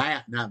 They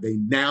laughed. Now they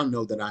now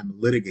know that I'm a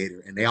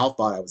litigator, and they all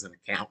thought I was an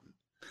accountant,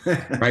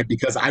 right?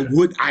 Because I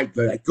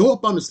go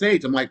up on the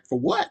stage. I'm like, for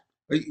what?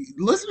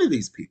 Listen to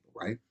these people,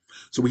 right?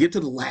 So we get to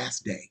the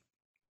last day.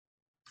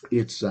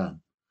 It's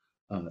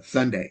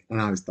Sunday,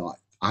 and I always thought,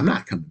 I'm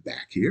not coming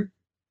back here.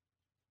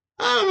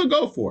 I'm gonna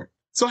go for it.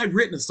 So I'd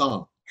written a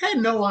song. Had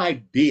no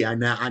idea. I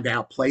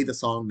now play the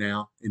song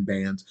now in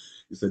bands.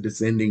 It's a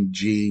descending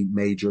G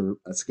major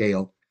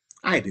scale.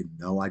 I didn't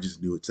know. I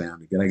just knew it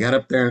sounded good. I got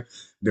up there.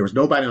 There was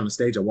nobody on the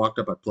stage. I walked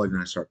up, I plugged,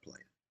 and I started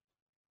playing.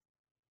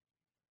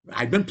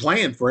 I'd been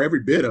playing for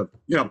every bit of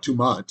 2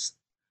 months,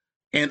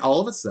 and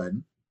all of a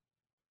sudden,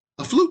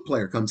 a flute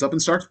player comes up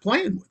and starts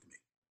playing with me.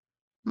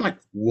 I'm like,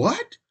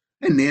 what?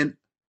 And then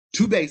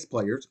 2 bass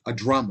players, a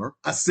drummer,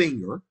 a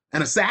singer,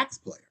 and a sax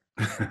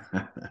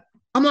player.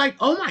 I'm like,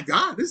 oh my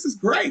God, this is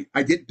great.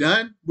 I get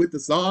done with the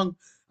song.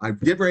 I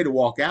get ready to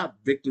walk out.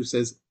 Victor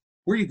says,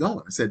 where are you going?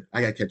 I said, I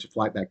got to catch a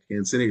flight back to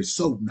Kansas City. It's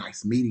so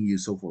nice meeting you,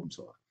 so forth and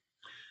so on.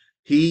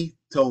 He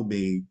told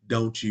me,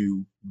 don't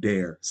you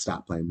dare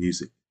stop playing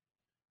music.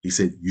 He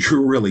said,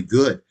 you're really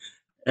good.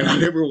 And I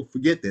never will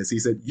forget this. He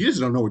said, you just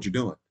don't know what you're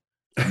doing.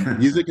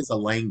 Music is a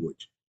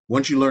language.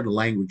 Once you learn the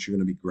language, you're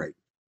going to be great.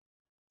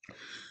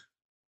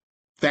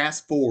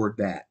 Fast forward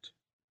that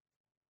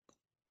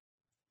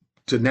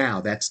to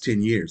now, that's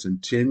 10 years. In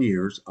 10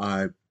 years,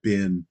 I've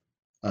been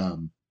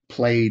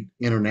played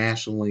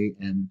internationally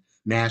and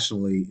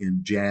nationally in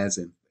jazz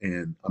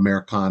and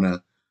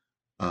Americana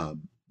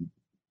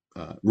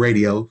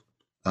radio,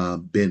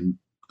 been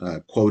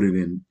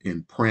quoted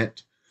in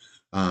print.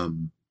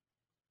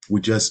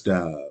 We just,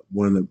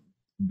 one of the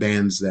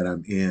bands that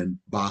I'm in,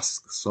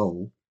 Bosque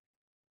Soul,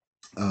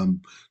 2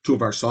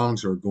 of our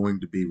songs are going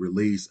to be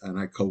released, and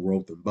I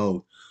co-wrote them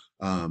both,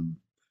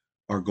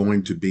 are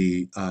going to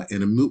be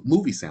in a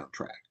movie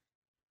soundtrack.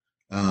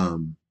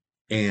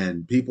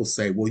 And people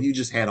say, well, you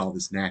just had all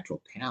this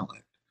natural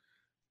talent.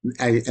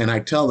 And I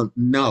tell them,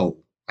 no,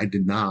 I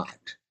did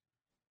not.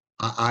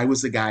 I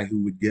was the guy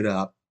who would get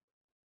up.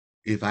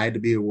 If I had to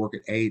be at work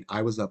at 8,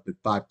 I was up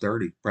at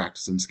 5:30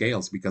 practicing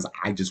scales because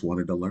I just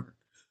wanted to learn.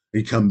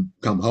 You come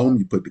home,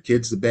 you put the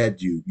kids to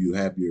bed, you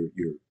have your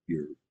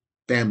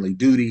family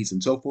duties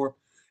and so forth,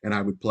 and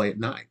I would play at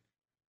night.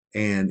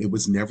 And it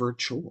was never a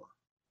chore.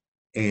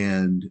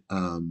 And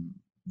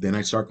then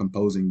I started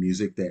composing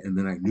music and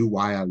then I knew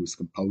why I was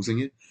composing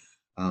it.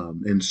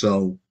 And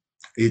so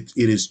it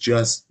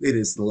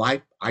is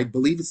life. I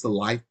believe it's the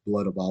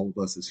lifeblood of all of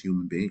us as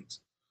human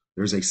beings.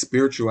 There's a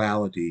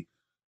spirituality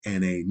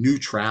and a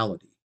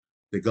neutrality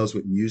that goes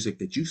with music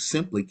that you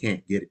simply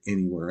can't get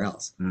anywhere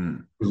else.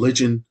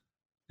 Religion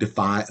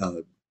defines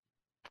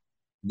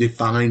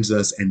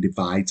us and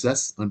divides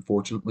us,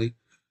 unfortunately.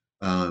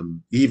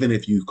 Even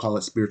if you call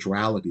it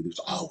spirituality, there's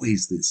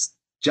always this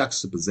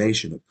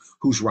juxtaposition of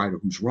who's right or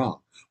who's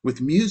wrong.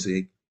 With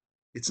music,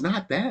 it's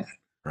not that.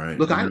 Right.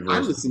 Look,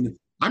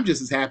 I'm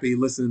just as happy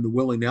listening to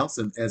Willie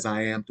Nelson as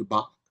I am to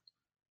Bach.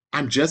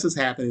 I'm just as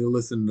happy to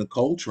listen to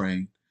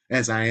Coltrane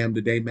as I am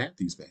to Dave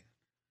Matthews Band.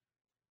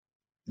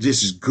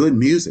 This is good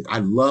music. I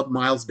love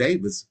Miles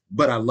Davis,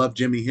 but I love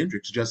Jimi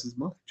Hendrix just as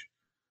much.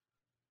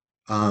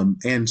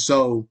 And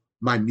so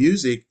my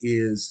music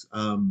is,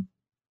 I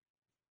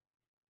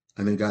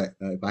think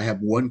if I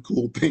have one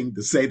cool thing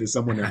to say that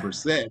someone ever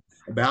said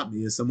about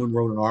me is someone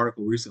wrote an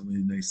article recently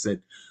and they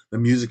said, the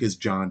music is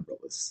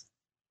genreless.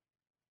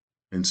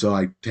 And so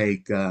I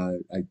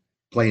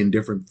play in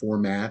different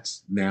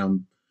formats. Now I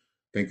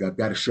think I've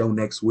got a show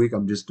next week.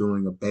 I'm just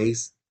doing a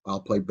bass. I'll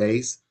play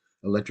bass,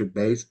 electric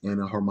bass, and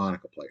a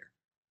harmonica player.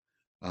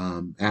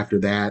 After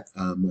that,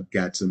 I've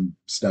got some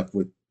stuff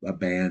with a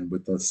band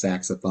with a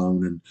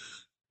saxophone and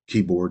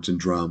keyboards and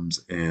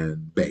drums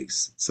and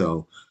bass.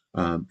 So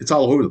it's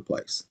all over the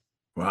place.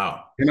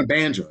 Wow. And a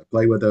banjo. I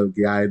play with a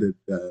guy that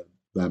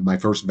my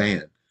first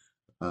band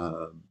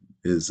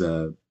is,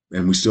 and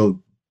we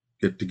still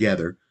get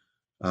together.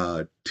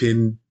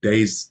 10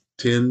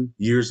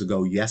 years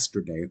ago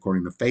yesterday,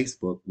 according to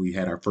Facebook, we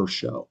had our first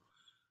show.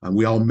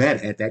 We all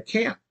met at that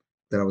camp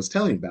that I was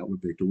telling you about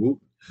with Victor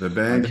Wooten. The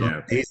band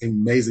camp.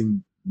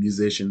 Amazing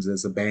musicians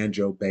as a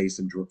banjo, bass,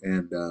 and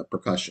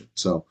percussion.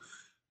 So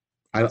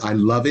I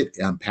love it.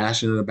 I'm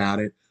passionate about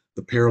it.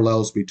 The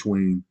parallels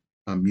between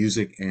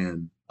music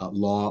and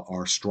law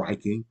are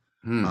striking.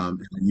 And I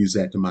use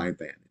that to my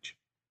advantage.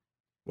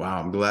 Wow,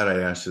 I'm glad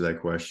I asked you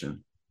that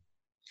question.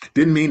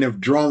 Didn't mean to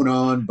have drone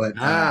on, but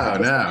no.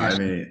 I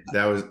mean,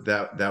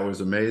 that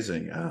was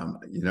amazing.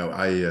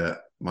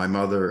 My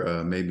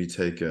mother made me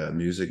take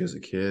music as a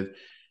kid,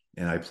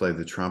 and I played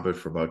the trumpet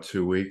for about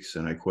 2 weeks,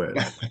 and I quit.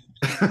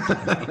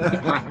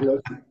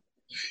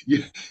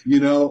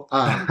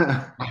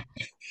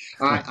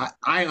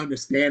 I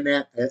understand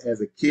that. As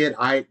a kid,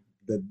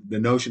 the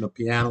notion of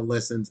piano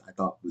lessons I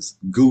thought was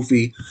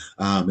goofy,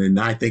 and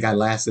I think I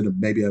lasted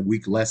maybe a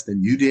week less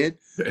than you did.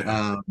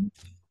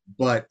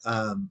 But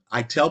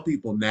I tell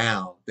people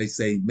now, they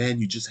say, man,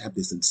 you just have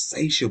this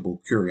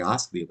insatiable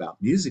curiosity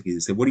about music. They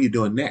say, what are you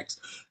doing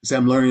next? I say,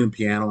 I'm learning the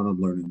piano and I'm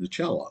learning the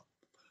cello.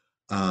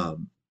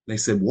 They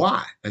said,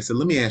 why? I said,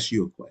 let me ask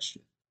you a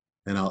question.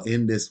 And I'll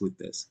end this with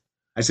this.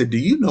 I said, do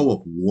you know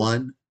of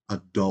one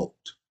adult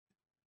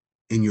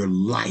in your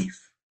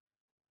life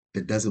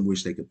that doesn't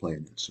wish they could play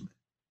an instrument?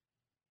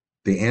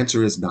 The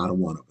answer is not a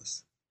one of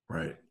us.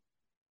 Right.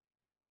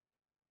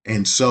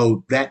 And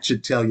so that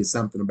should tell you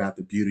something about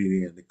the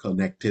beauty and the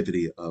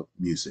connectivity of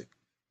music.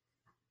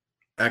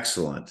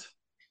 Excellent.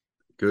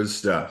 Good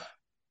stuff.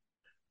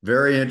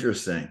 Very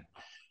interesting.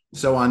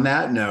 So on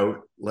that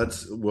note,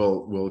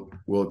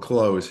 we'll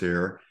close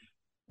here.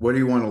 What do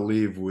you want to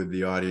leave with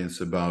the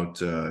audience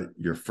about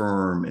your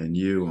firm and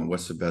you, and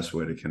what's the best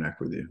way to connect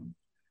with you?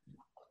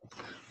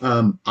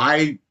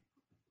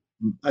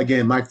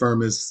 Again, my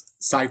firm is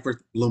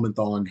Seifert,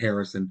 Blumenthal, and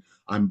Harrison.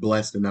 I'm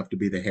blessed enough to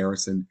be the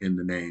Harrison in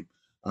the name.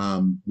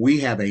 We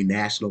have a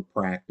national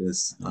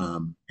practice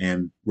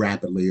and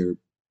rapidly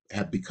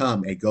have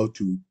become a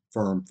go-to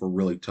firm for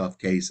really tough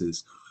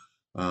cases,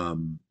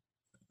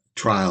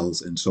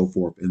 trials, and so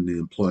forth in the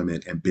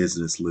employment and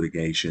business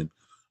litigation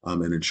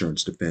and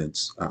insurance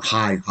defense,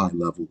 high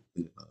level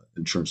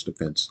insurance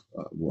defense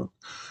work.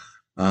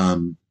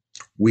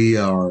 We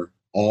are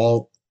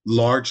all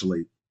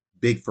largely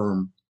big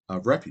firm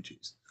of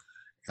refugees.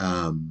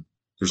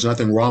 There's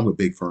nothing wrong with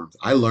big firms.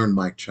 I learned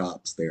my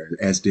chops there,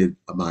 as did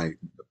my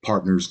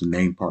partners, the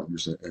name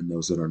partners, and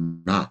those that are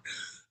not.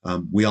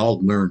 We all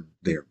learn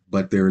there,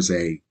 but there's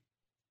a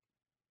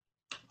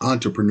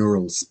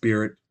entrepreneurial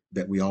spirit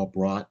that we all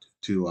brought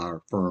to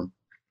our firm.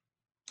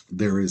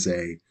 There is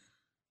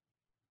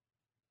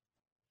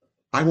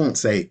I won't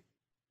say,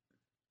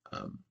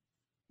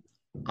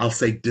 I'll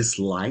say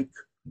dislike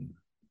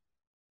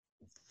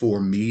for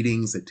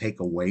meetings that take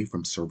away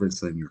from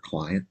servicing your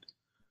client.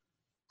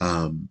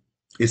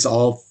 It's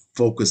all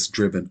focus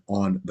driven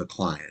on the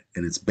client,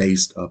 and it's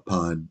based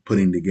upon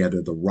putting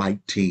together the right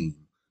team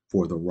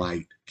for the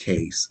right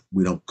case.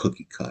 We don't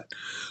cookie cut.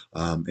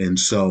 And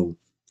so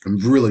I'm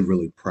really,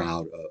 really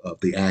proud of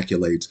the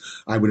accolades.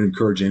 I would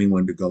encourage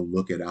anyone to go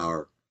look at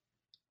our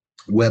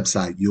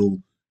website.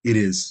 It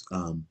is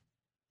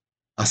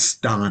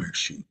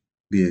astonishing,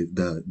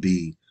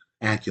 the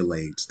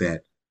accolades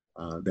that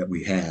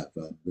we have.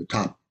 The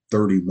top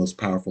 30 most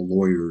powerful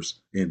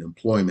lawyers in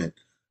employment.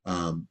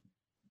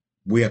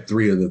 We have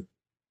 3 of the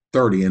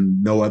 30,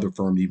 and no other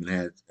firm even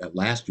had,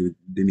 last year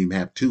didn't even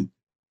have 2.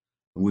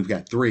 And we've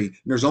got 3. And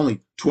there's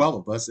only 12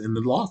 of us in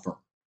the law firm.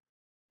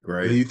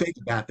 Right. And you think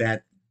about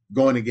that,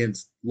 going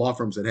against law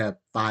firms that have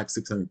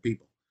 500-600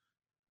 people.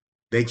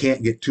 They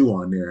can't get 2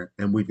 on there,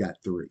 and we've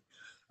got 3.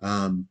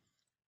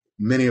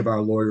 Many of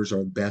our lawyers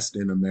are best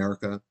in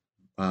America.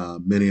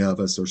 Many of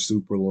us are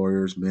super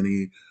lawyers.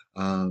 Many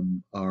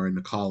are in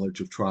the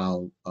College of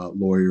Trial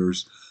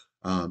Lawyers.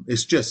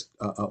 It's just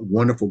a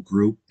wonderful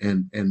group.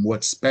 And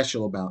what's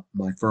special about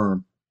my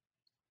firm,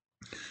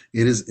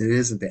 it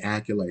isn't the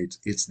accolades.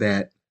 It's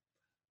that,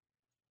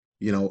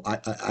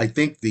 I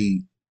think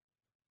the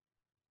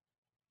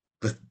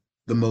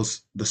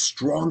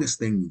strongest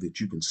thing that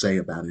you can say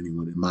about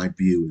anyone, in my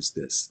view, is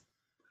this.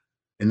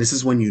 And this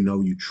is when you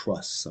know you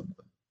trust someone.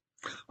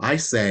 I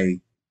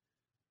say,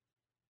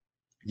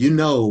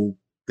 that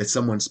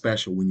someone's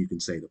special when you can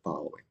say the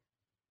following.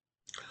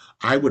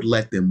 I would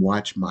let them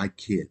watch my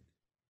kid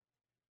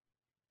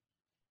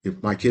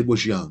if my kid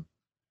was young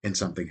and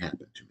something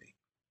happened to me.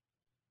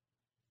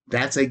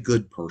 That's a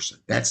good person.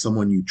 That's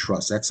someone you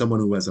trust. That's someone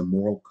who has a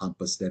moral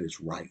compass that is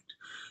right.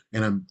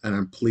 And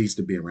I'm pleased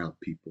to be around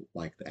people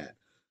like that.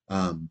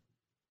 I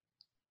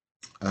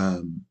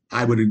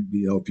would,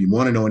 if you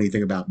want to know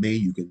anything about me,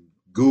 you can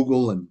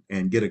Google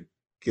and get a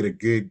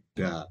good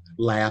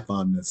laugh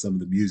on some of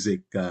the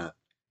music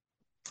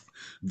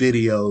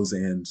videos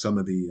and some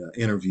of the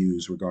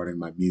interviews regarding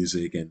my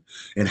music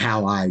and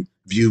how I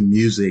view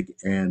music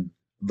and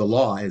the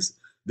law. As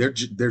they're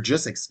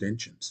just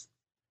extensions.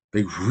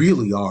 They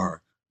really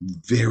are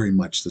very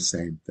much the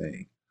same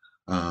thing.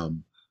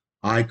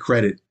 I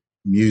credit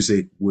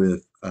music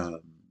with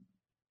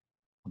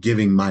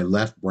giving my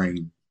left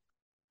brain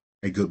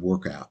a good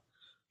workout.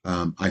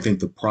 I think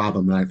the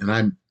problem,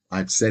 and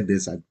I've said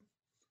this, I've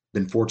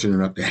been fortunate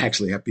enough to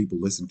actually have people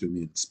listen to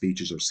me in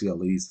speeches or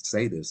CLEs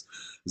say this,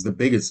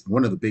 is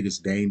one of the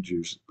biggest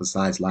dangers,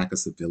 besides lack of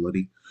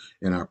civility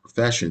in our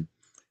profession,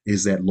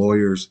 is that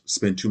lawyers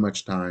spend too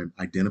much time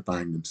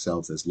identifying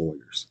themselves as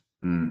lawyers.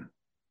 Mm.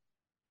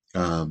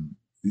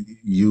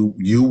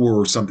 You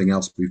were something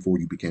else before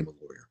you became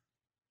a lawyer.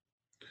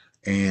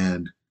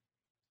 And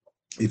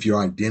if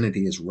your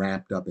identity is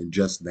wrapped up in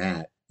just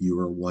that, you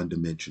are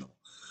one-dimensional.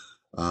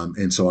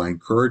 And so I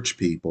encourage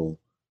people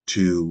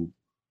to,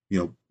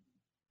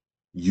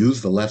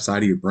 use the left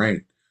side of your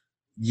brain.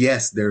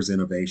 Yes, there's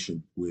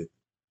innovation with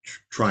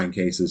trying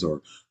cases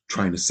or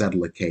trying to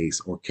settle a case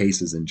or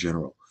cases in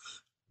general.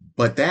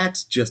 But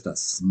that's just a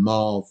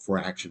small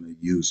fraction of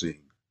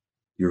using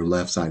your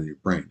left side of your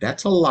brain.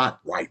 That's a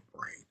lot right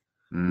brain.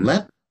 Mm.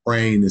 Left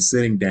brain is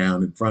sitting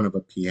down in front of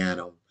a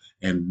piano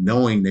and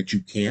knowing that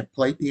you can't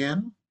play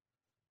piano,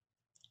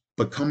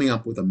 but coming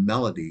up with a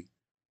melody,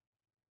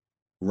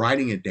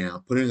 writing it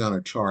down, putting it on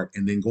a chart,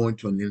 and then going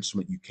to an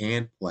instrument you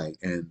can play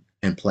and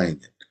playing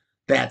it.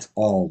 That's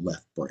all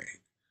left brain.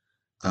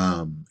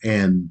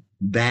 And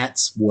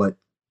that's what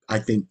I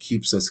think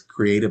keeps us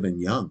creative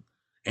and young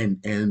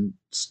and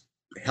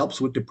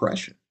helps with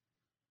depression.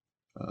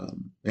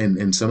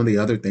 And some of the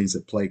other things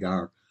that plague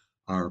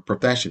our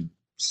profession,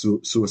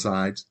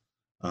 suicides,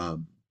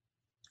 um,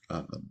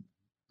 uh,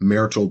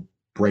 marital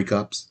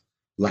breakups,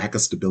 lack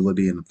of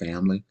stability in the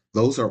family.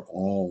 Those are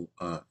all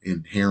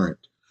inherent,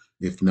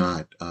 if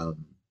not at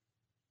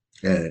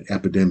an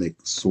epidemic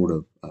sort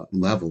of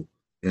level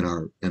in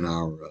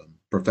our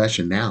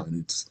profession now.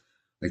 And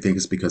I think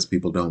it's because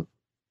people don't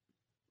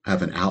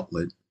have an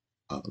outlet,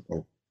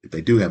 or if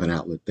they do have an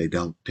outlet, they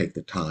don't take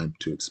the time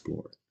to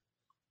explore it.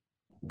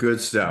 Good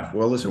stuff.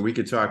 Well, listen, we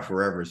could talk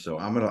forever, so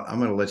I'm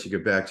gonna let you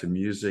get back to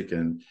music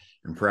and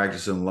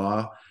practicing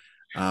law.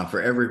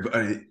 For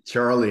everybody,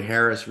 Charlie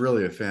Harris,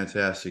 really a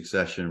fantastic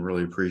session.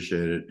 Really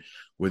appreciate it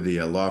with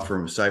the law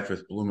firm of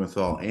Seifert,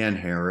 Blumenthal, and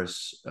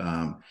Harris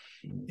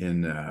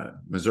in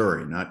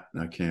Missouri, not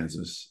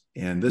Kansas.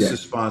 And this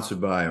is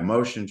sponsored by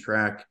Emotion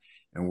Track,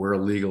 and we're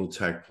a legal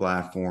tech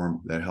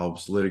platform that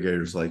helps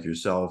litigators like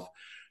yourself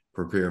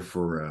prepare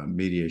for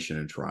mediation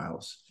and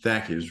trials.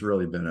 Thank you. It's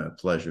really been a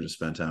pleasure to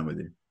spend time with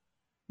you.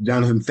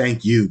 Jonathan,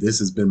 thank you. This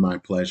has been my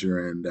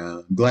pleasure, and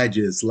I'm glad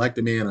you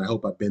selected me, and I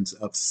hope I've been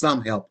of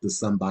some help to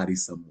somebody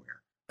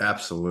somewhere.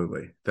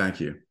 Absolutely. Thank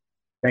you.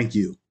 Thank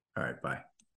you. All right. Bye.